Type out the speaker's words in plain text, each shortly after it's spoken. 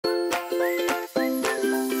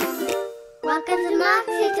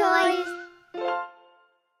Moxie Toys.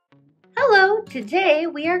 Hello, today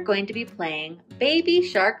we are going to be playing Baby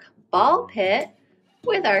Shark Ball Pit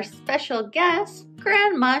with our special guest,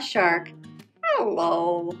 Grandma Shark.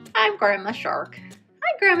 Hello, I'm Grandma Shark.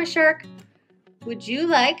 Hi, Grandma Shark. Would you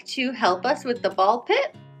like to help us with the ball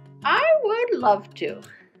pit? I would love to.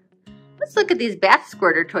 Let's look at these bath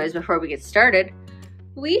squirter toys before we get started.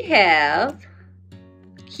 We have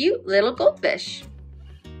a cute little goldfish.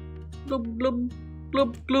 Glub, glub,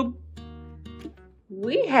 glub, glub.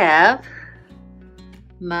 We have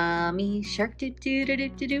Mommy Shark, do do do do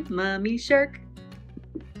do do, Mommy Shark,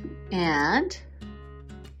 and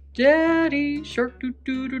Daddy Shark, do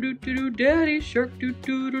do do do do do, Daddy Shark, do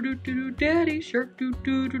do do do do do, Daddy Shark, do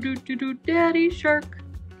do do do do do, Daddy Shark.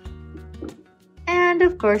 And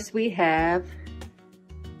of course we have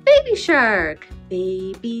Baby Shark.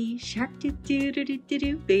 Baby Shark, do do do do do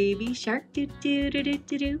do, Baby Shark, do do do do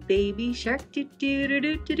do do, Baby Shark, do do do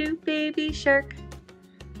do do do, Baby Shark.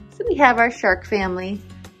 So we have our shark family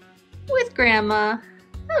with Grandma.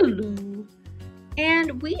 Hello.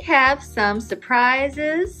 And we have some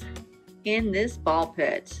surprises in this ball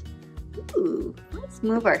pit. Ooh, let's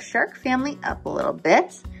move our shark family up a little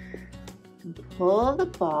bit and pull the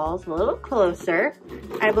balls a little closer.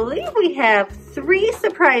 I believe we have 3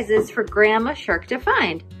 surprises for Grandma Shark to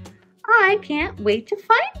find. I can't wait to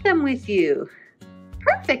find them with you.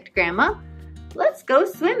 Perfect, Grandma. Let's go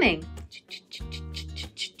swimming.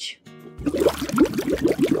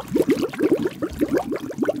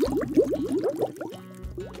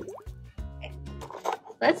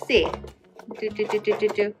 Let's see.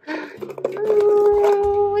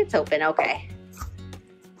 Ooh, it's open, okay.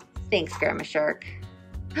 Thanks, Grandma Shark.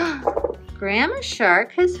 Grandma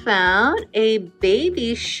Shark has found a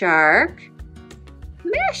Baby Shark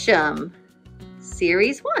Mashem,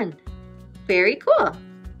 Series 1. Very cool.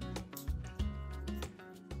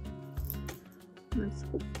 Let's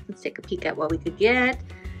take a peek at what we could get.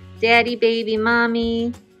 Daddy, baby,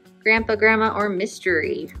 mommy, grandpa, grandma, or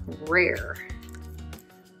mystery rare.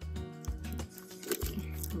 Let's see.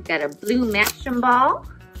 We've got a blue Mashem ball.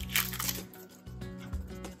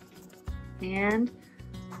 And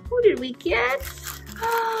who did we get?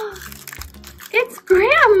 It's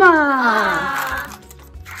Grandma!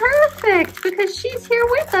 Perfect, because she's here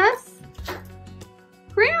with us.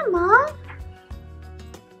 Grandma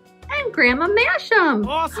and Grandma Mashem.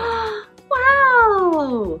 Awesome!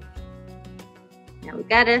 Wow! Now we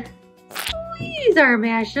gotta squeeze our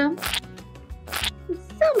Mashem. It's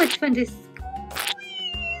so much fun to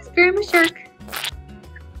squeeze Grandma Shark.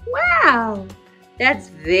 Wow! That's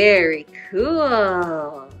very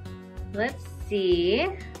cool. Let's see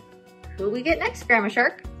who we get next, Grandma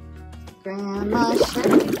Shark. Grandma Shark,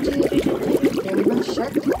 Grandma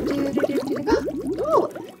Shark, oh,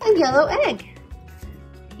 a yellow egg.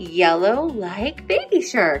 Yellow like Baby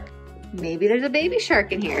Shark. Maybe there's a Baby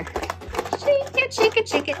Shark in here. Shake it, shake it,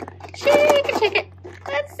 shake it, shake it, shake it.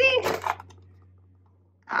 Let's see.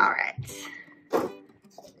 All right.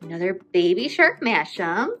 Another Baby Shark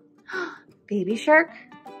Mashem. Baby Shark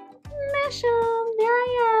Mashem. There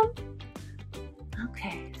I am.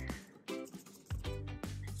 Okay.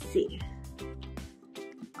 Let's see.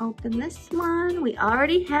 Open this one. We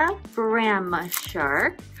already have Grandma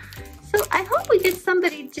Shark. So I hope we get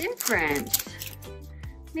somebody different.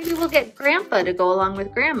 Maybe we'll get Grandpa to go along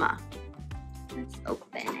with Grandma. Let's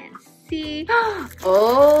open and see.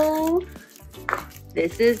 Oh,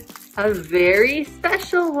 this is a very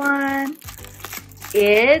special one.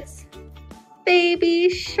 It's Baby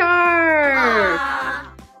Shark.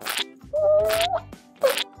 Ooh,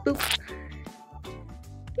 boop, boop.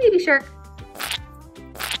 Baby Shark.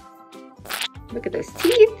 Look at those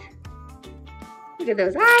teeth. Look at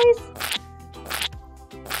those eyes.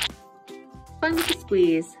 Fun to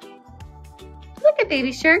squeeze. Look at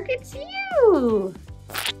Baby Shark, it's you.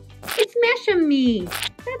 It's Mashem me.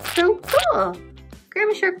 That's so cool.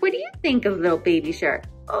 Grandma Shark, what do you think of little Baby Shark?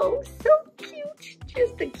 Oh, so cute.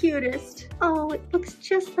 Just the cutest. Oh, it looks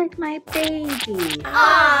just like my baby.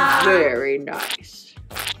 Aww. Very nice.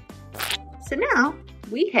 So now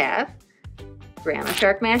we have Grandma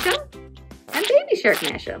Shark Mashem and Baby Shark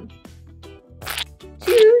Mashem.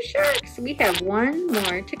 2 sharks. We have 1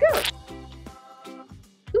 more to go.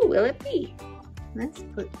 Who will it be? Let's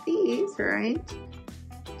put these right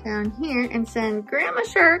down here and send Grandma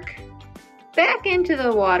Shark back into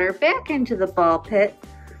the water, back into the ball pit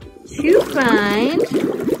to find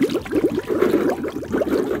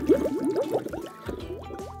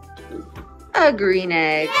a green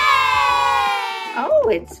egg. Yay! Oh,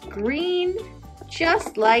 it's green,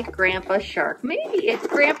 just like Grandpa Shark. Maybe it's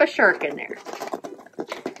Grandpa Shark in there.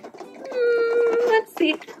 Let's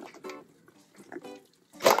Oopsie.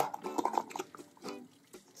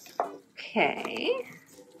 Okay.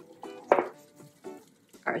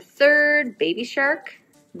 Our third Baby Shark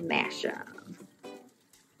Mashem.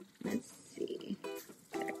 Let's see.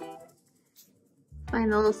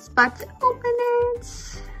 Find the little spot to open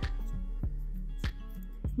it.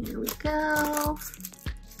 Here we go.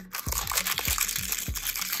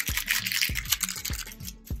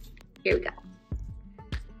 Here we go.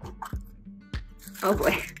 Oh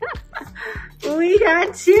boy. We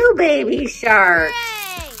got 2 Baby Sharks.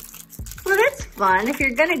 Yay! Well, that's fun. If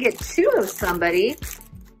you're gonna get 2 of somebody,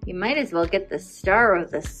 you might as well get the star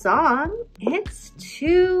of the song. It's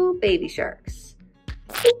 2 Baby Sharks.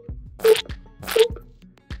 Boop, boop, boop.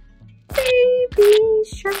 Baby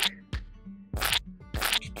Shark.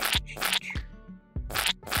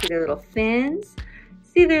 See their little fins?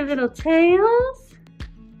 See their little tails?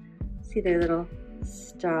 See their little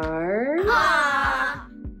stars? Aww.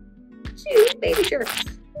 2 Baby Sharks.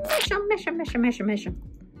 Mash 'em, mash 'em, mash 'em, mash 'em, mash 'em.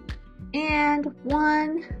 And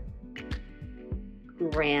 1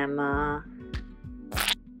 Grandma.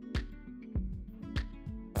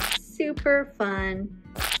 Super fun,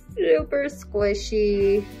 super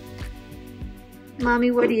squishy.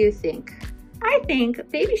 Mommy, what do you think? I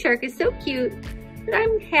think Baby Shark is so cute that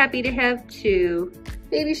I'm happy to have 2.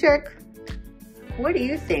 Baby Shark, what do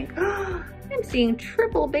you think? I'm seeing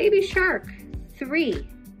triple Baby Shark. 3.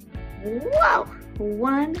 Wow.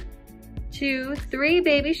 1, 2, 3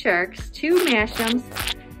 Baby Sharks, 2 Mashems,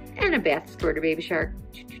 and a bath squirter Baby Shark.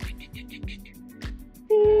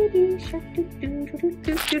 Baby Shark.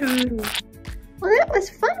 Well, that was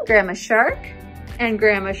fun, Grandma Shark and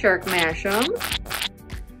Grandma Shark Mashems.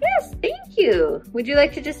 Yes, thank you. Would you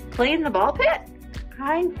like to just play in the ball pit?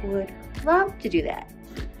 I would love to do that.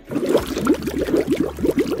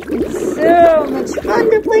 It's so much fun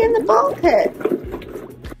to play in the ball pit.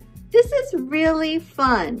 This is really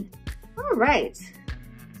fun. All right.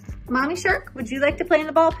 Mommy Shark, would you like to play in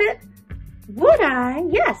the ball pit? Would I?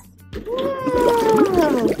 Yes.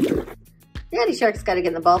 Whoa. Daddy Shark's got to get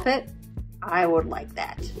in the ball pit. I would like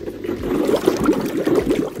that.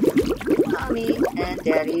 Mommy and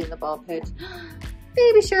Daddy in the ball pit.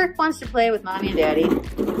 Baby Shark wants to play with Mommy and Daddy.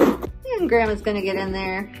 And Grandma's going to get in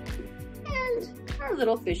there. And our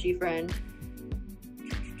little fishy friend.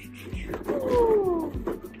 Ooh.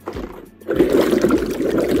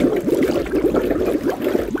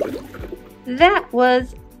 That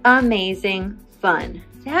was amazing fun.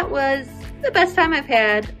 That was the best time I've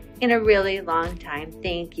had in a really long time.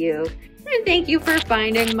 Thank you. And thank you for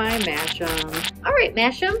finding my Mashem. All right,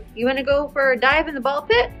 Mashem, you want to go for a dive in the ball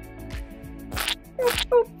pit?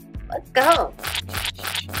 Let's go.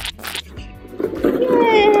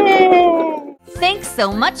 Yay! Thanks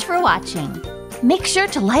so much for watching. Make sure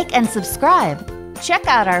to like and subscribe. Check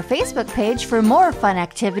out our Facebook page for more fun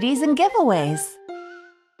activities and giveaways.